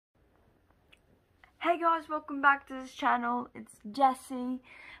Hey guys, welcome back to this channel. It's Jesse,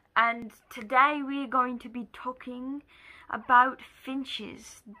 and today we are going to be talking about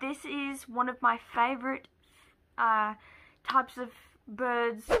finches. This is one of my favorite types of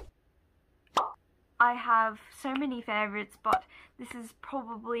birds. I have so many favorites, but this is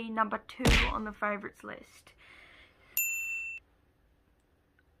probably number 2 on the favorites list.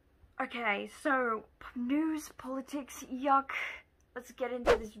 Okay, so news, politics, yuck. Let's get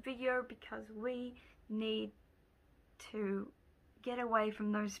into this video because we need to get away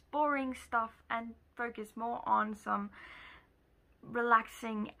from those boring stuff and focus more on some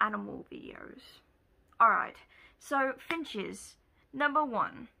relaxing animal videos. Alright, so finches. Number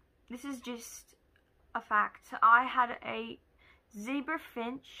 1. This is just a fact. I had a zebra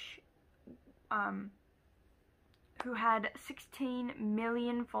finch who had 16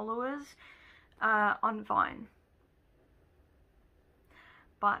 million followers on Vine.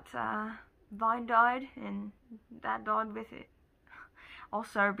 But Vine died, and that died with it.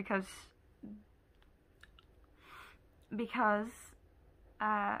 Also because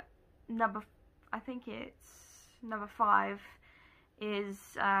I think it's number 5 is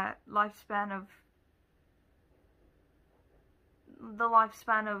lifespan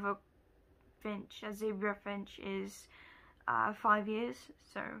of a finch, a zebra finch, is 5 years.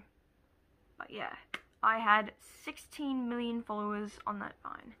 So, but yeah, I had 16 million followers on that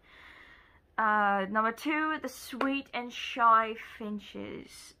Vine. Number 2, the sweet and shy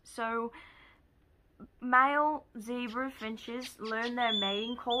finches. So, male zebra finches learn their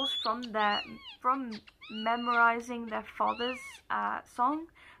mating calls from memorizing their father's song,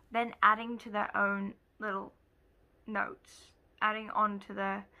 then adding to their own little notes, adding on to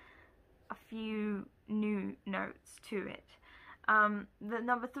a few new notes to it. The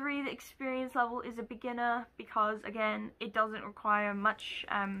number 3, the experience level, is a beginner because, again, it doesn't require much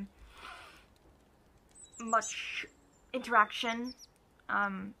interaction.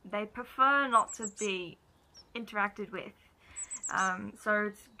 They prefer not to be interacted with. So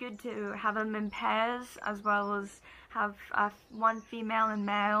it's good to have them in pairs as well as have one female and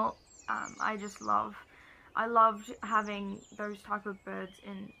male. I loved having those type of birds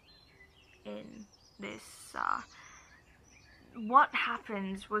in this. What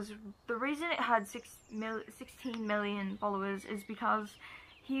happens was, the reason it had 16 million followers is because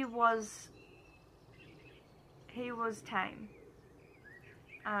he was tame.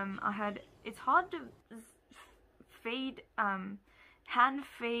 It's hard to feed, hand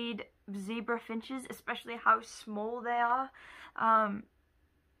feed zebra finches, especially how small they are. I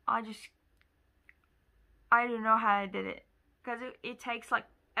don't know how I did it, because it takes like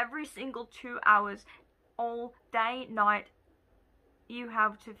every single 2 hours, all day, night, you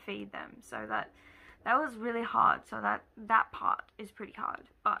have to feed them. So that was really hard. So that part is pretty hard.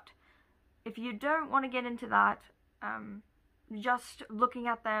 But if you don't want to get into that, just looking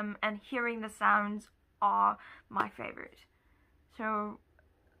at them and hearing the sounds are my favorite. So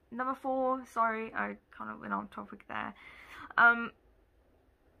number 4, sorry, I kind of went on topic there.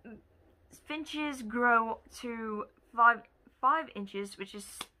 Finches grow to 5 inches, which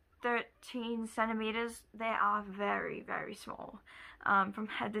is 13 centimeters. They are very, very small, from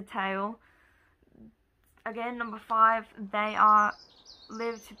head to tail. Again, number 5, they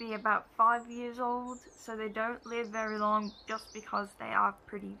live to be about 5 years old, so they don't live very long just because they are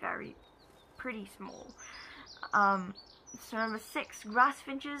pretty small. So number 6, grass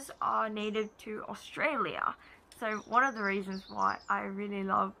finches are native to Australia. So one of the reasons why I really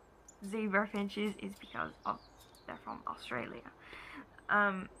love zebra finches is because they're from Australia.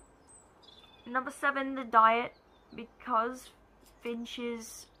 Number 7, the diet. Because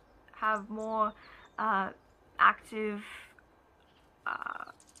finches have more active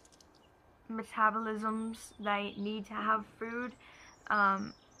metabolisms, they need to have food.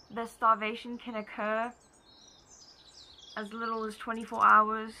 Their starvation can occur as little as 24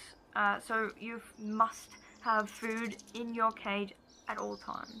 hours. So you must have food in your cage at all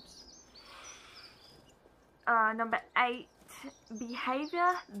times. Number 8,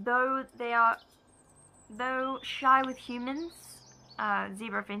 behavior. Though shy with humans,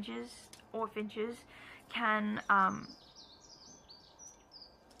 zebra finches or finches can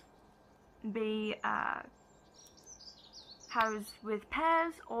be housed with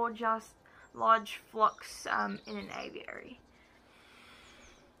pairs or just large flocks in an aviary.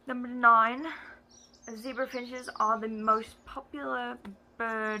 Number 9, zebra finches are the most popular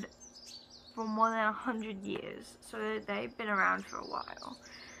bird for more than 100 years, so they've been around for a while.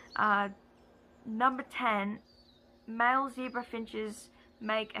 Number 10, male zebra finches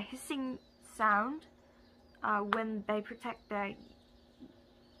make a hissing sound when they protect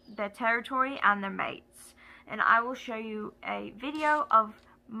their their territory and their mates. And I will show you a video of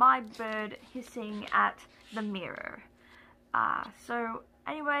my bird hissing at the mirror. So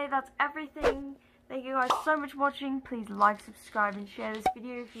anyway, that's everything. Thank you guys so much for watching. Please like, subscribe, and share this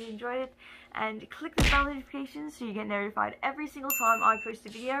video if you enjoyed it. And click the bell notifications so you get notified every single time I post a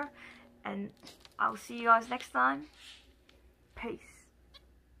video. And I'll see you guys next time. Peace.